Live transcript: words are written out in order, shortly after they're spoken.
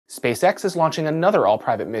SpaceX is launching another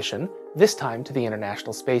all-private mission, this time to the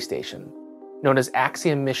International Space Station. Known as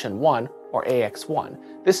Axiom Mission 1, or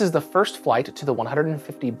AX-1, this is the first flight to the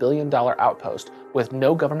 $150 billion outpost with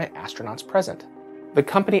no government astronauts present. The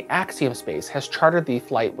company Axiom Space has chartered the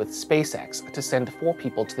flight with SpaceX to send 4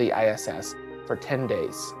 people to the ISS for 10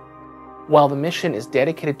 days. While the mission is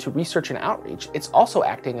dedicated to research and outreach, it's also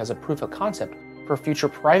acting as a proof of concept for future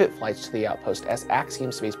private flights to the outpost as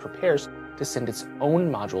Axiom Space prepares to send its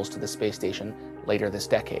own modules to the space station later this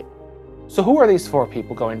decade. So who are these 4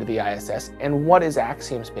 people going to the ISS, and what is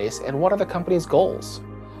Axiom Space, and what are the company's goals?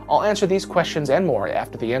 I'll answer these questions and more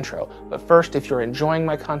after the intro, but first, if you're enjoying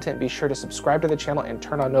my content, be sure to subscribe to the channel and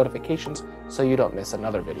turn on notifications so you don't miss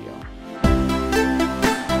another video.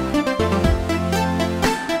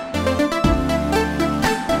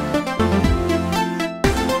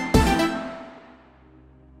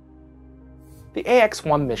 The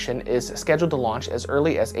AX-1 mission is scheduled to launch as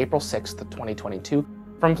early as April 6, 2022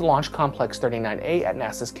 from Launch Complex 39A at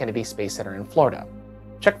NASA's Kennedy Space Center in Florida.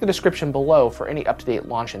 Check the description below for any up-to-date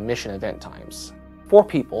launch and mission event times. 4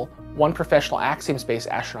 people, 1 professional Axiom Space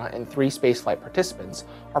astronaut and 3 spaceflight participants,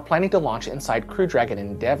 are planning to launch inside Crew Dragon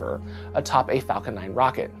Endeavour atop a Falcon 9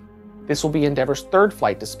 rocket. This will be Endeavour's 3rd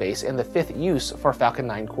flight to space and the 5th use for Falcon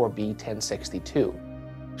 9 Core B-1062.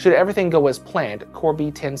 Should everything go as planned, Core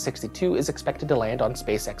B-1062 is expected to land on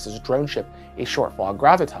SpaceX's drone ship, a Shortfall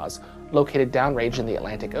Gravitas, located downrange in the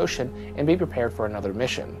Atlantic Ocean, and be prepared for another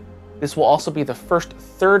mission. This will also be the first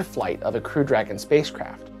 3rd flight of a Crew Dragon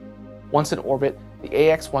spacecraft. Once in orbit, the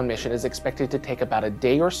AX-1 mission is expected to take about a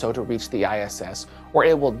day or so to reach the ISS, where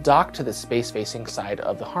it will dock to the space-facing side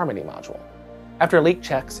of the Harmony module. After leak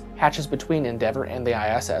checks, hatches between Endeavour and the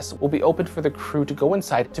ISS will be opened for the crew to go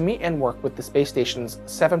inside to meet and work with the space station's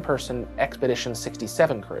 7-person Expedition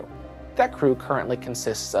 67 crew. That crew currently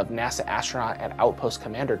consists of NASA astronaut and Outpost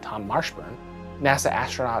Commander Tom Marshburn, NASA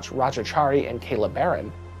astronauts Roger Chari and Kayla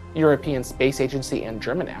Barron, European Space Agency and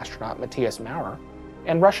German astronaut Matthias Maurer,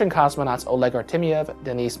 and Russian cosmonauts Oleg Artemyev,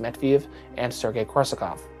 Denis Medvedev, and Sergei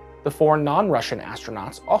Korsakov. The 4 non-Russian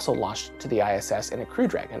astronauts also launched to the ISS in a Crew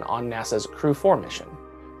Dragon on NASA's Crew 4 mission.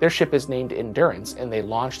 Their ship is named Endurance, and they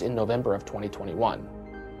launched in November of 2021.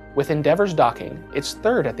 With Endeavour's docking, its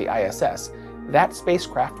 3rd at the ISS, that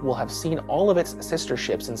spacecraft will have seen all of its sister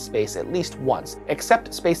ships in space at least once,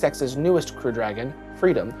 except SpaceX's newest Crew Dragon,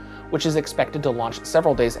 Freedom, which is expected to launch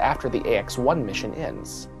several days after the AX-1 mission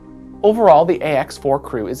ends. Overall, the AX-4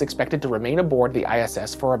 crew is expected to remain aboard the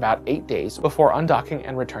ISS for about 8 days before undocking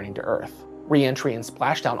and returning to Earth. Re-entry and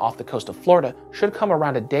splashdown off the coast of Florida should come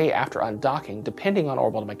around a day after undocking, depending on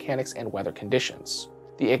orbital mechanics and weather conditions.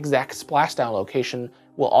 The exact splashdown location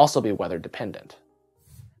will also be weather dependent.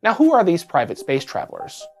 Now, who are these private space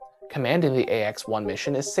travelers? Commanding the AX-1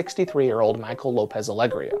 mission is 63-year-old Michael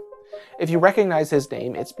Lopez-Alegria. If you recognize his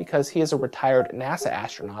name, it's because he is a retired NASA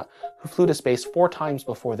astronaut who flew to space 4 times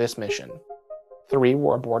before this mission. 3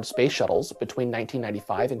 were aboard space shuttles between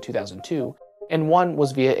 1995 and 2002, and 1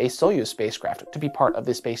 was via a Soyuz spacecraft to be part of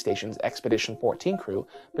the space station's Expedition 14 crew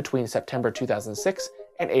between September 2006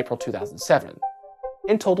 and April 2007.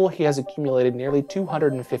 In total, he has accumulated nearly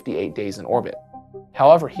 258 days in orbit.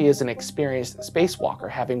 However, he is an experienced spacewalker,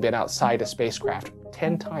 having been outside a spacecraft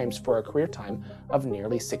 10 times for a career time of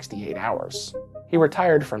nearly 68 hours. He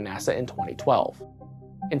retired from NASA in 2012.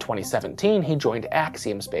 In 2017, he joined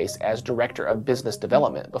Axiom Space as Director of Business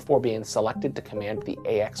Development before being selected to command the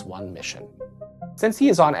AX-1 mission. Since he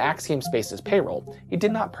is on Axiom Space's payroll, he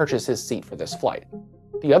did not purchase his seat for this flight.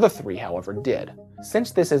 The other 3, however, did.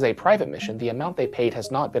 Since this is a private mission, the amount they paid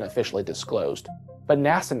has not been officially disclosed, but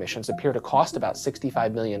NASA missions appear to cost about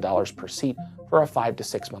 $65 million per seat for a 5 to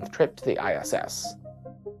 6 month trip to the ISS.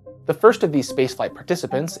 The first of these spaceflight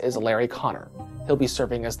participants is Larry Connor. He'll be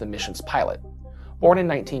serving as the mission's pilot. Born in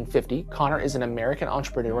 1950, Connor is an American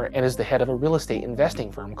entrepreneur and is the head of a real estate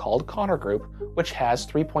investing firm called Connor Group, which has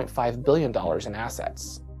 $3.5 billion in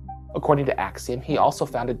assets. According to Axiom, he also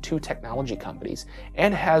founded 2 technology companies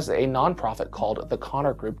and has a nonprofit called the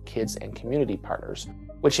Connor Group Kids and Community Partners,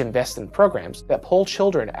 which invests in programs that pull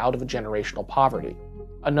children out of generational poverty.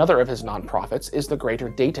 Another of his nonprofits is the Greater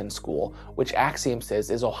Dayton School, which Axiom says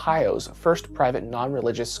is Ohio's first private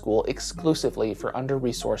non-religious school exclusively for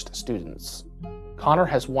under-resourced students. Connor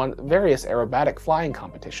has won various aerobatic flying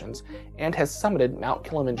competitions and has summited Mount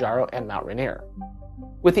Kilimanjaro and Mount Rainier.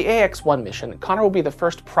 With the AX-1 mission, Connor will be the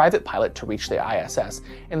first private pilot to reach the ISS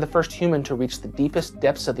and the first human to reach the deepest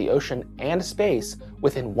depths of the ocean and space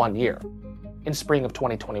within 1 year. In spring of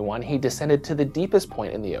 2021, he descended to the deepest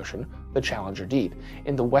point in the ocean, the Challenger Deep,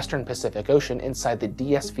 in the western Pacific Ocean inside the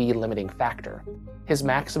DSV limiting factor. His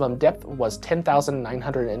maximum depth was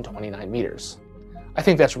 10,929 meters. I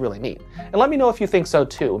think that's really neat, and let me know if you think so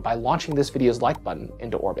too by launching this video's like button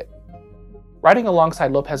into orbit. Riding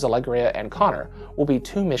alongside Lopez-Alegria and Connor will be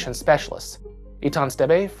two mission specialists, Eytan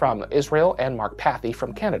Stibbe from Israel and Mark Pathy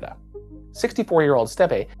from Canada. 64-year-old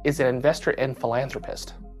Stibbe is an investor and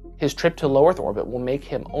philanthropist. His trip to low Earth orbit will make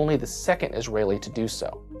him only the second Israeli to do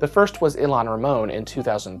so. The first was Ilan Ramon in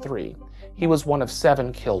 2003. He was one of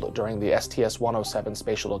 7 killed during the STS-107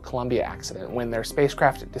 Space Shuttle Columbia accident when their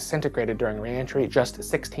spacecraft disintegrated during re-entry just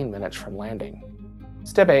 16 minutes from landing.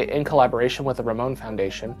 Stibbe, in collaboration with the Ramon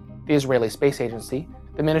Foundation, the Israeli Space Agency,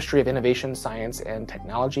 the Ministry of Innovation, Science and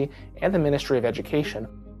Technology, and the Ministry of Education,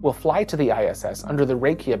 will fly to the ISS under the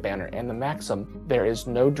Rekia banner and the maxim, "There is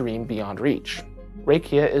no dream beyond reach."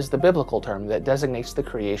 Rekia is the biblical term that designates the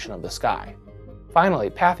creation of the sky. Finally,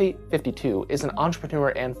 Pathy, 52, is an entrepreneur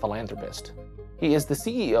and philanthropist. He is the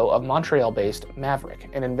CEO of Montreal-based Maverick,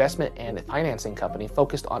 an investment and financing company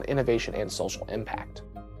focused on innovation and social impact.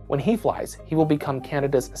 When he flies, he will become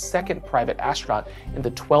Canada's second private astronaut and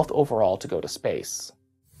the 12th overall to go to space.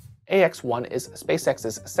 AX-1 is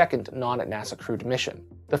SpaceX's second non-NASA crewed mission.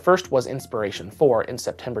 The first was Inspiration 4 in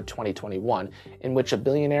September 2021, in which a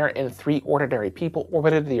billionaire and 3 ordinary people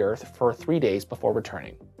orbited the Earth for 3 days before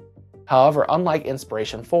returning. However, unlike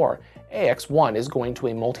Inspiration 4, AX-1 is going to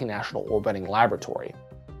a multinational orbiting laboratory.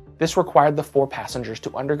 This required the 4 passengers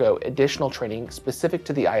to undergo additional training specific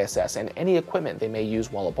to the ISS and any equipment they may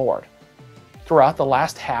use while aboard. Throughout the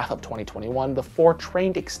last half of 2021, the 4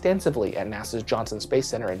 trained extensively at NASA's Johnson Space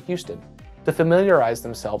Center in Houston to familiarize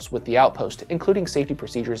themselves with the outpost, including safety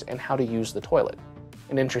procedures and how to use the toilet.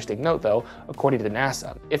 An interesting note though, according to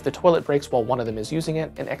NASA, if the toilet breaks while one of them is using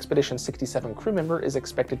it, an Expedition 67 crew member is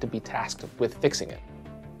expected to be tasked with fixing it.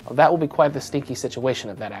 Well, that will be quite the stinky situation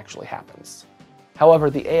if that actually happens. However,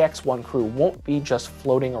 the AX-1 crew won't be just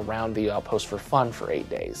floating around the outpost for fun for 8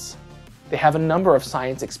 days. They have a number of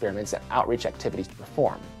science experiments and outreach activities to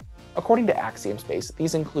perform. According to Axiom Space,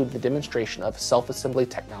 these include the demonstration of self-assembly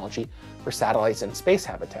technology for satellites and space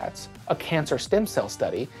habitats, a cancer stem cell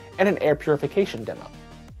study, and an air purification demo.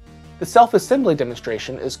 The self-assembly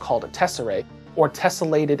demonstration is called Tesserae, or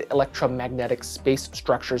Tessellated Electromagnetic Space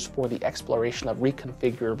Structures for the Exploration of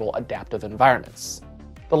Reconfigurable Adaptive Environments.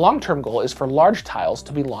 The long-term goal is for large tiles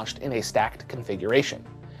to be launched in a stacked configuration.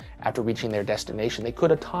 After reaching their destination, they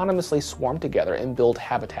could autonomously swarm together and build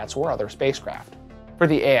habitats or other spacecraft. For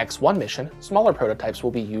the AX-1 mission, smaller prototypes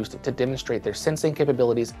will be used to demonstrate their sensing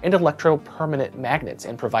capabilities and electropermanent magnets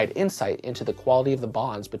and provide insight into the quality of the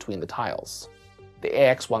bonds between the tiles. The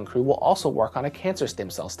AX-1 crew will also work on a cancer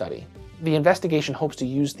stem cell study. The investigation hopes to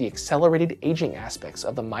use the accelerated aging aspects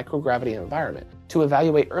of the microgravity environment to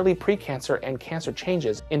evaluate early precancer and cancer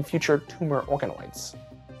changes in future tumor organoids.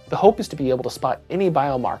 The hope is to be able to spot any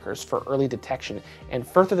biomarkers for early detection and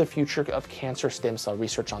further the future of cancer stem cell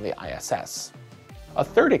research on the ISS. A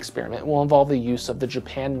third experiment will involve the use of the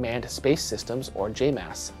Japan Manned Space Systems, or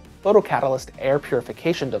JMAS, photocatalyst air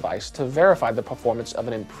purification device to verify the performance of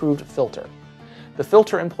an improved filter. The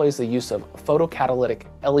filter employs the use of photocatalytic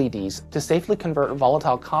LEDs to safely convert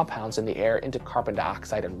volatile compounds in the air into carbon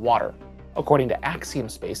dioxide and water. According to Axiom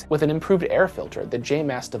Space, with an improved air filter, the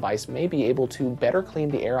JMAS device may be able to better clean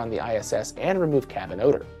the air on the ISS and remove cabin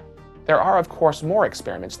odor. There are, of course, more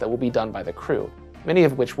experiments that will be done by the crew, many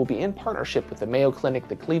of which will be in partnership with the Mayo Clinic,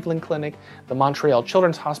 the Cleveland Clinic, the Montreal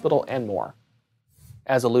Children's Hospital, and more.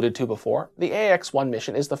 As alluded to before, the AX-1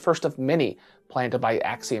 mission is the first of many planned by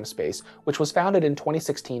Axiom Space, which was founded in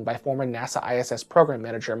 2016 by former NASA ISS program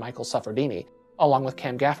manager Michael Suffredini, along with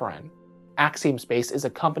Cam Gaffaran. Axiom Space is a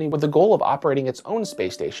company with the goal of operating its own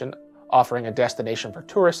space station, offering a destination for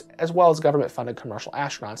tourists as well as government-funded commercial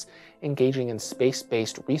astronauts engaging in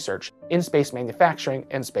space-based research, in-space manufacturing,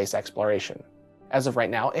 and space exploration. As of right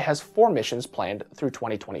now, it has 4 missions planned through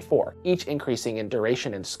 2024, each increasing in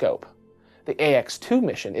duration and scope. The AX-2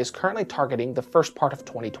 mission is currently targeting the first part of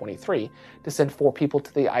 2023 to send 4 people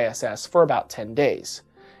to the ISS for about 10 days.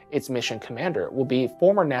 Its mission commander will be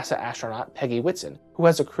former NASA astronaut Peggy Whitson, who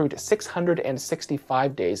has accrued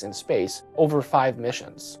 665 days in space over 5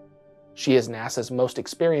 missions. She is NASA's most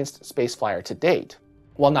experienced spaceflyer to date.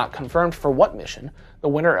 While not confirmed for what mission, the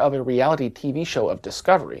winner of a reality TV show of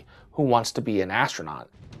Discovery, Who Wants to Be an Astronaut,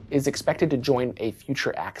 is expected to join a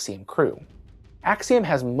future Axiom crew. Axiom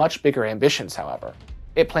has much bigger ambitions, however.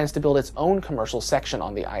 It plans to build its own commercial section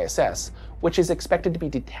on the ISS, which is expected to be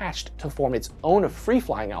detached to form its own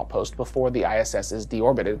free-flying outpost before the ISS is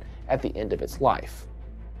deorbited at the end of its life.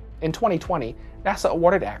 In 2020, NASA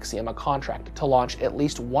awarded Axiom a contract to launch at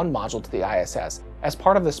least one module to the ISS as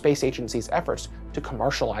part of the space agency's efforts to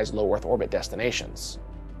commercialize low Earth orbit destinations.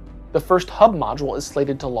 The first hub module is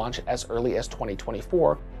slated to launch as early as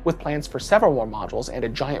 2024, with plans for several more modules and a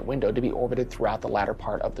giant window to be orbited throughout the latter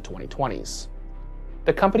part of the 2020s.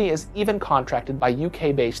 The company is even contracted by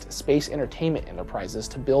UK-based Space Entertainment Enterprises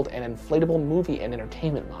to build an inflatable movie and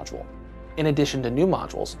entertainment module. In addition to new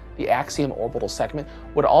modules, the Axiom orbital segment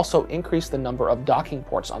would also increase the number of docking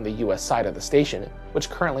ports on the US side of the station, which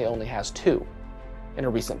currently only has 2. In a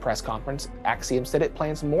recent press conference, Axiom said it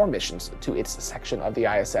plans more missions to its section of the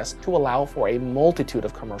ISS to allow for a multitude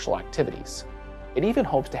of commercial activities. It even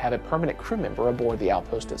hopes to have a permanent crew member aboard the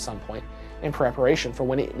outpost at some point in preparation for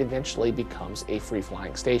when it eventually becomes a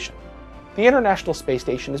free-flying station. The International Space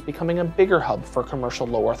Station is becoming a bigger hub for commercial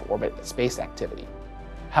low Earth orbit space activity.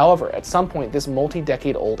 However, at some point this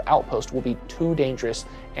multi-decade-old outpost will be too dangerous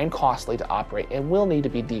and costly to operate and will need to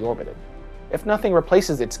be deorbited. If nothing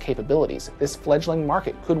replaces its capabilities, this fledgling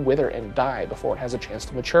market could wither and die before it has a chance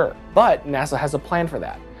to mature. But NASA has a plan for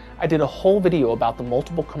that. I did a whole video about the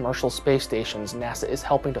multiple commercial space stations NASA is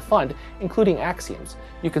helping to fund, including Axiom's.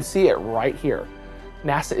 You can see it right here.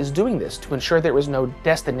 NASA is doing this to ensure there is no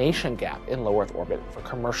destination gap in low Earth orbit for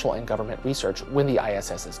commercial and government research when the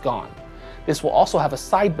ISS is gone. This will also have a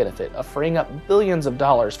side benefit of freeing up billions of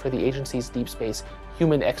dollars for the agency's deep space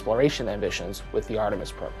human exploration ambitions with the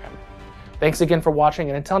Artemis program. Thanks again for watching,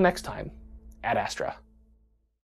 and until next time, ad Astra.